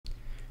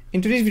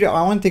In today's video,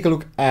 I want to take a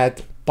look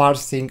at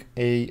parsing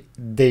a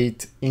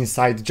date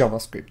inside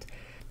JavaScript.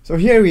 So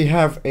here we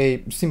have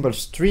a simple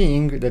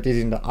string that is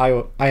in the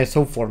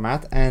ISO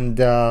format, and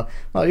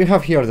well, you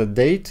have here the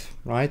date,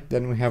 right?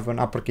 Then we have an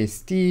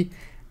uppercase T,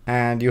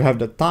 and you have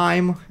the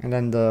time, and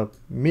then the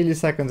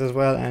milliseconds as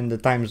well, and the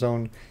time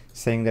zone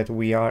saying that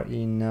we are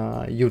in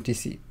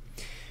UTC.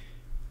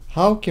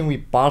 How can we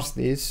parse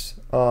this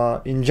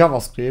in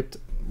JavaScript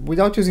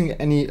without using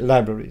any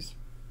libraries?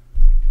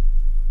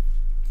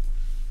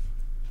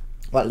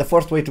 Well, the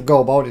first way to go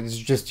about it is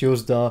just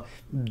use the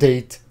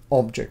date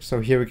object.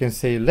 So here we can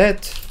say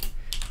let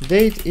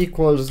date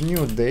equals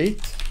new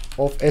date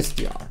of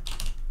str.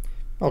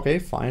 Okay,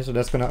 fine. So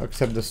that's going to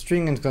accept the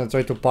string and it's going to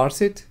try to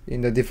parse it in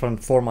the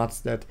different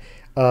formats that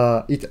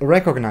it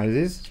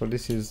recognizes. So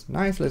this is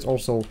nice. Let's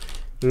also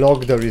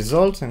log the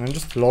results and then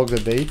just log the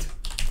date.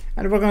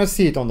 And we're going to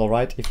see it on the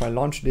right if I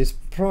launch this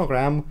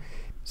program.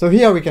 So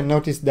here we can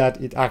notice that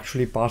it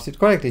actually parsed it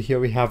correctly. Here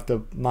we have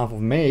the month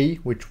of May,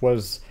 which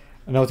was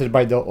noted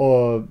by the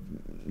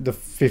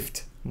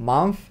 5th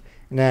month,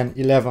 and then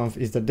 11th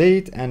is the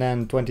date, and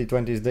then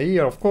 2020 is the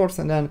year, of course,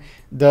 and then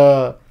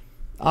the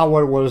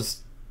hour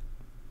was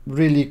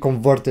really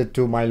converted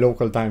to my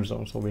local time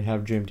zone. So we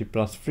have GMT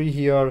plus 3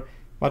 here,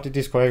 but it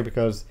is correct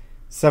because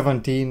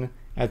 17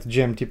 at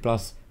GMT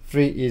plus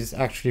 3 is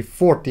actually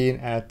 14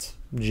 at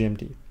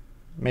GMT.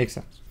 Makes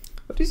sense.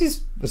 But this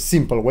is a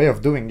simple way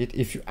of doing it.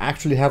 If you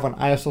actually have an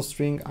ISO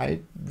string, I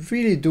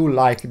really do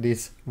like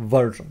this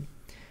version.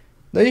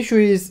 The issue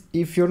is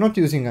if you're not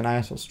using an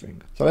ISO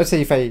string. So let's say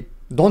if I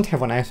don't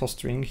have an ISO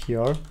string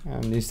here,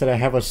 and instead I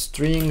have a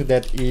string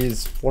that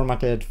is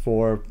formatted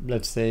for,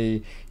 let's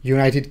say,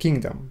 United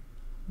Kingdom,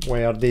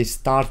 where they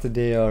start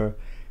their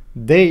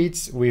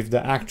dates with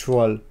the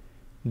actual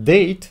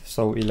date,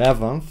 so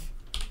 11th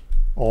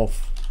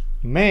of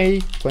May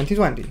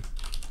 2020.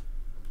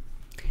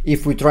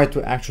 If we try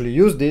to actually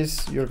use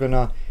this, you're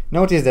gonna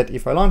notice that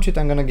if I launch it,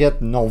 I'm gonna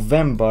get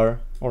November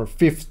or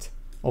 5th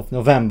of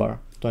November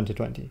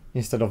 2020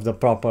 instead of the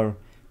proper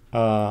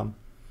 11th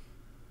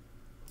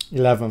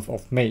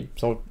of May.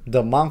 So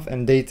the month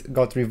and date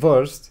got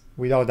reversed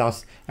without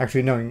us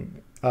actually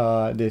knowing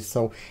this.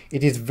 So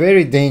it is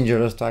very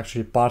dangerous to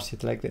actually parse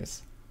it like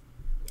this.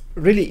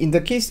 Really, in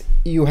the case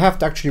you have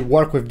to actually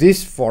work with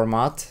this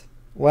format,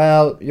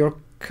 well, you're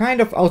kind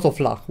of out of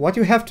luck. What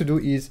you have to do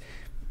is,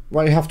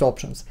 well, you have two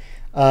options.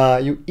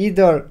 You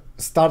either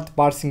start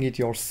parsing it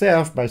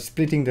yourself by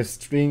splitting the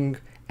string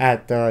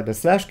at the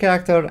slash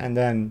character and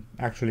then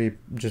actually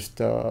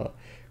just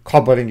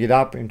cobbling it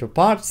up into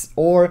parts,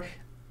 or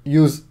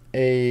use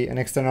an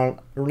external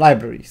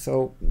library.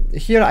 So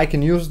here I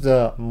can use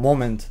the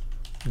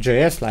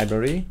moment.js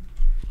library,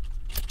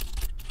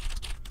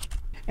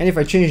 and if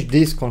I change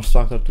this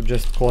constructor to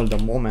just call the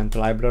moment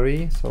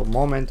library, so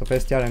moment of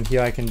str, and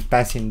here I can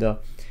pass in the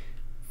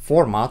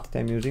format that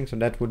I'm using, so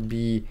that would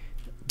be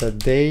the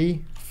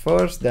day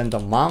first, then the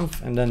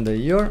month, and then the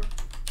year,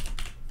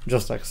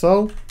 just like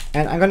so.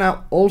 And I'm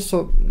gonna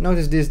also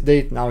notice this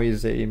date now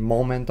is a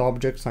moment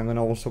object, so I'm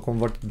gonna also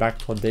convert it back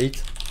to a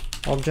date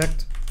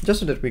object,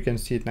 just so that we can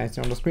see it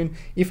nicely on the screen.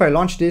 If I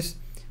launch this,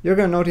 you're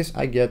gonna notice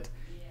I get,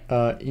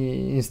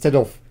 instead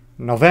of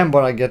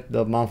November, I get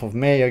the month of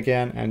May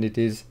again, and it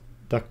is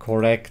the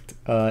correct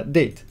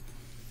date.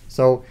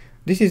 So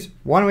this is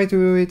one way to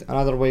do it.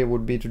 Another way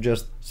would be to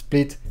just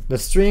split the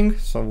string.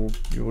 So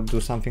you would do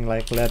something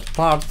like let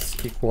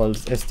parts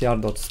equals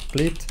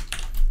str.split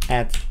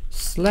at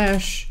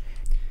slash,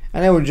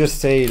 and I would just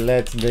say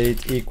let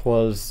date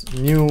equals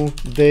new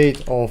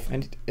date of,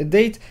 and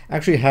date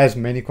actually has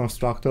many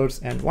constructors,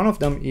 and one of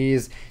them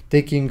is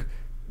taking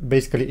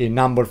basically a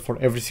number for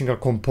every single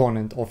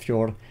component of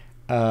your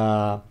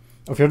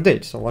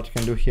date. So what you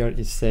can do here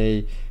is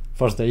say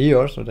first the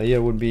year, so the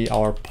year would be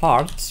our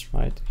parts,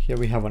 right? Here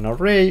we have an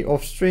array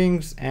of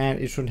strings, and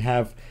it should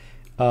have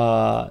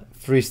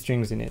 3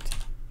 strings in it.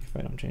 If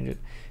I don't change it,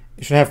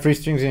 it should have 3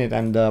 strings in it,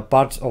 and the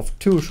parts of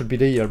 2 should be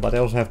the year, but I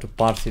also have to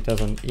parse it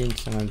as an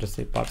int, and I'll just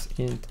say parse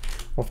int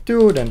of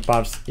 2, then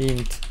parse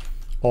int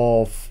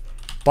of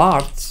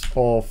parts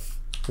of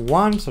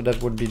 1, so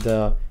that would be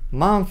the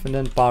month, and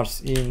then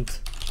parse int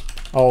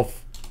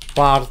of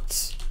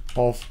parts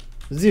of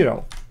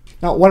 0.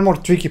 Now, one more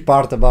tricky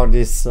part about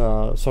this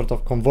sort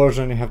of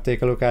conversion you have to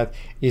take a look at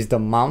is the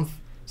month.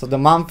 So the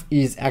month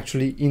is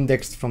actually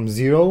indexed from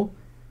 0.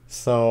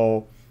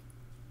 So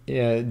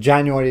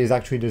January is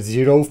actually the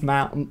 0th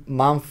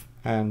month,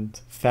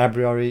 and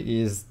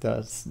February is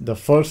the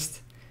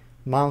first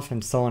month,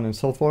 and so on and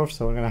so forth.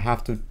 So we're gonna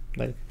have to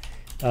like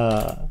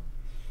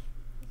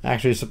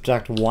actually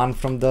subtract 1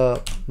 from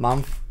the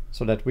month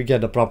so that we get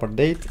the proper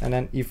date. And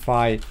then if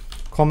I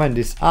comment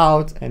this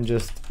out and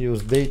just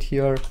use date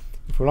here,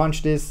 if we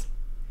launch this,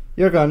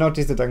 you're gonna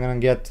notice that I'm gonna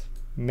get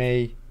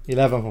May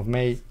 11th of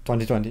May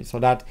 2020. So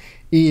that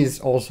is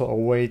also a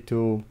way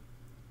to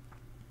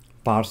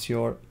parse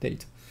your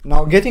date.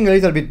 Now, getting a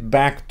little bit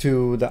back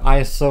to the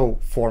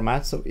ISO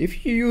format. So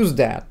if you use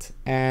that,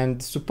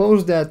 and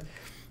suppose that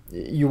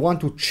you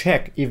want to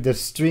check if the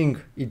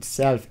string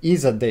itself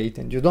is a date,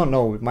 and you don't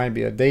know, it might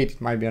be a date,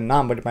 it might be a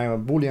number, it might be a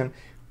boolean,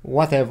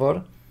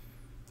 whatever.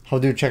 How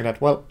do you check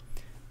that? Well,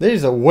 there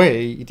is a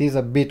way. It is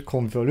a bit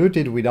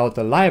convoluted without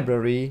a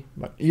library,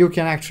 but you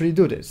can actually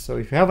do this. So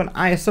if you have an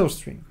ISO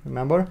string,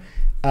 remember,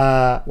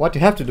 what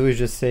you have to do is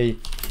just say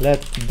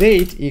let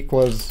date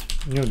equals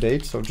new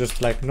date, so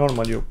just like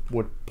normal you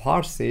would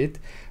parse it,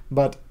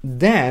 but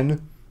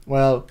then,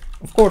 well,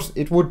 of course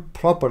it would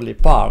properly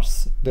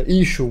parse. The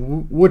issue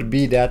would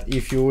be that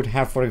if you would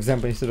have, for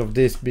example, instead of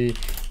this be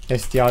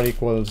str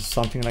equals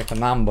something like a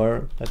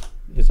number that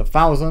is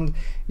 1000,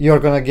 you're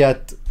gonna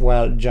get,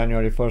 well,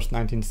 January 1st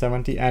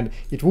 1970, and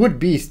it would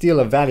be still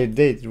a valid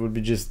date. It would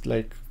be just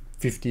like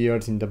 50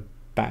 years in the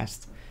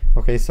past.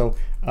 Okay, so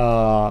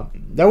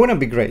that wouldn't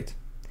be great.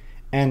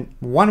 And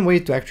one way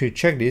to actually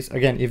check this,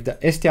 again, if the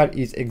str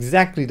is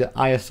exactly the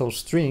ISO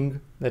string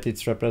that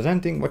it's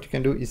representing, what you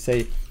can do is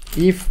say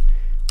if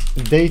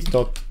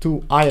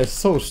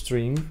date.toISO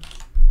string,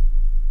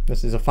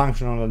 this is a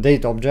function on a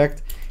date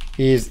object,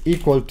 is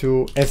equal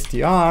to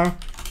str,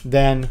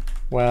 then,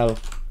 well,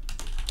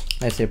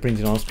 let's say print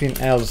it on screen,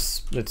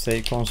 else let's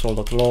say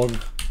console.log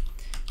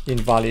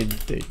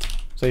invalid date.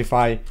 So if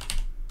I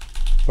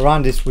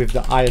run this with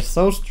the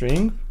ISO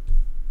string,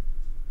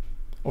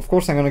 of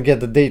course I'm gonna get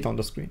the date on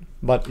the screen,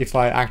 but if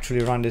I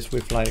actually run this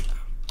with like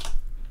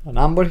a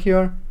number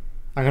here,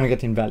 I'm gonna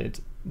get invalid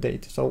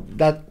date. So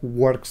that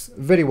works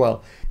very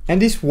well, and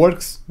this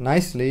works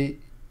nicely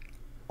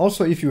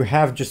also if you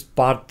have just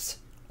parts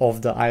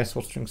of the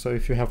ISO string. So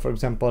if you have, for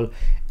example,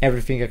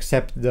 everything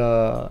except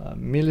the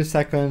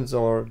milliseconds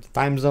or the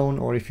time zone,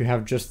 or if you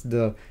have just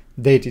the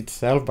date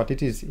itself but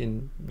it is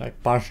in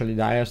like partially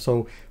the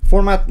ISO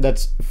format,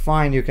 that's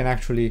fine. You can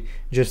actually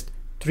just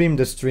trim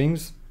the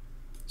strings.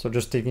 So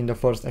just taking the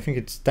first, I think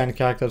it's 10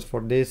 characters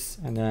for this,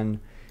 and then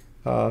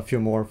a few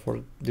more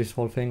for this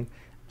whole thing,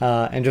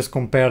 and just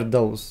compare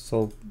those.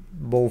 So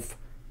both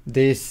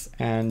this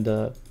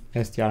and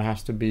str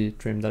has to be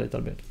trimmed a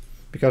little bit,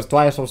 because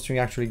ISO string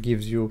actually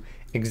gives you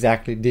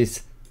exactly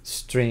this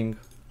string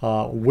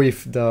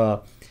with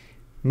the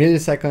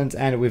milliseconds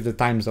and with the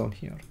time zone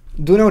here.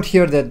 Do note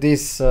here that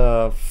this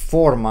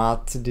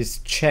format, this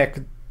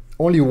check,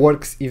 only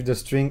works if the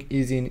string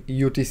is in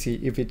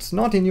UTC. If it's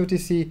not in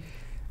UTC,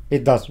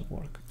 it doesn't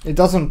work. It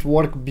doesn't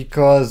work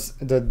because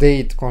the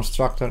date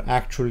constructor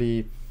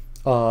actually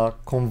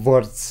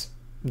converts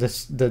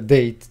the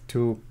date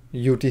to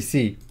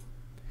UTC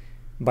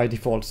by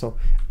default. So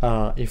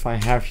if I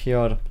have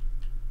here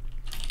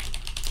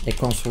a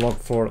console log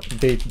for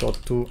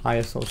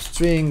date.toISO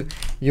string,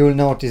 you'll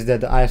notice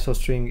that the ISO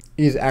string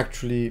is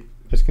actually,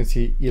 as you can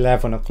see,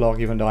 11 o'clock,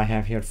 even though I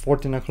have here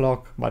 14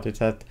 o'clock, but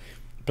it's at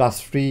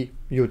 +3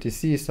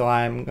 UTC, so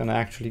I'm gonna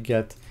actually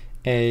get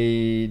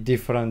a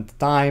different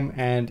time,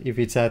 and if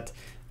it's at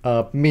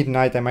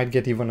midnight, I might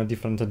get even a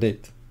different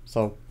date.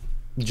 So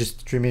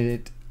just trimming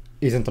it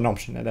isn't an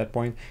option at that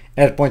point.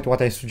 At that point,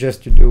 what I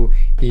suggest you do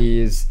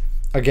is,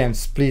 again,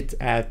 split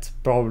at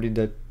probably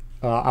the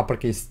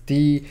uppercase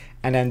T,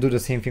 and then do the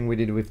same thing we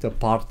did with the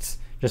parts.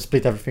 Just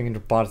split everything into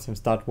parts and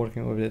start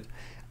working with it.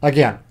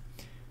 Again,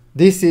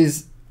 this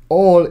is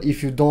all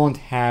if you don't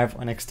have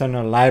an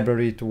external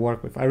library to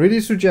work with. I really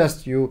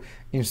suggest you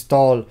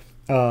install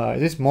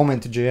this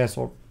moment.js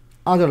or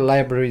other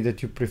library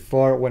that you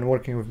prefer when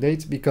working with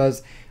dates,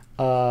 because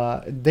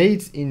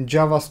dates in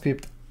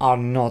JavaScript are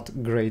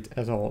not great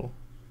at all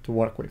to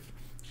work with,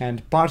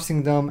 and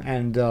parsing them,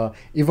 and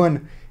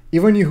even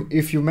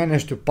if you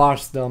manage to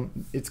parse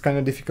them, it's kind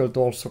of difficult to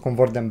also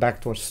convert them back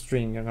to a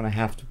string. You're gonna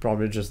have to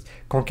probably just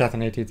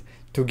concatenate it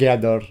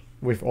together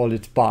with all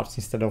its parts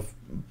instead of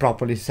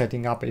properly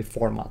setting up a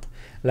format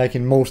like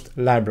in most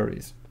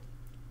libraries.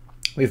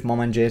 With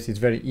moment.js, it's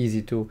very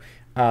easy to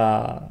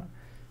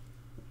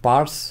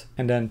parse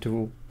and then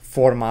to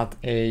format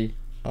a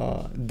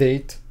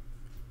date.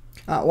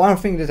 One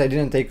thing that I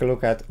didn't take a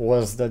look at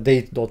was the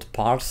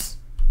date.parse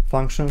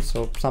function.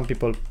 So some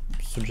people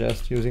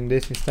suggest using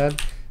this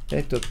instead.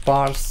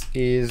 Date.parse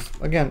is,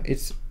 again,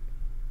 it's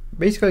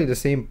basically the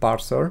same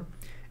parser,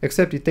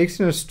 except it takes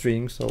in a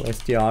string, so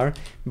str,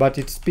 but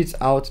it spits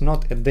out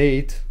not a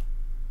date,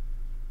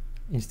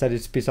 instead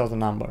it spits out a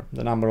number,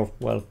 the number of,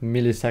 well,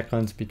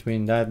 milliseconds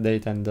between that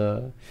date and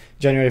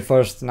January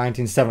 1st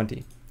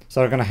 1970.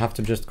 So we're gonna have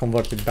to just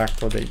convert it back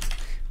to a date,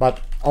 but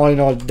all in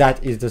all,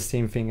 that is the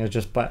same thing as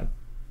just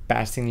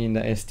passing in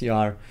the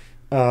str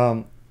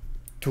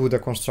to the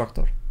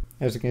constructor.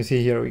 As you can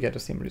see here, we get the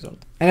same result.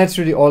 And that's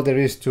really all there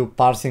is to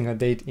parsing a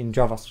date in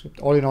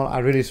JavaScript. All in all, I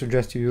really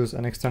suggest you use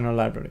an external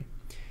library.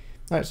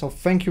 Alright, so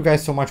thank you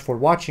guys so much for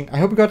watching. I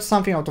hope you got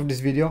something out of this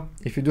video.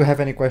 If you do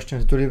have any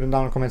questions, do leave them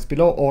down in the comments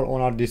below or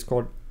on our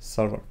Discord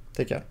server.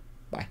 Take care.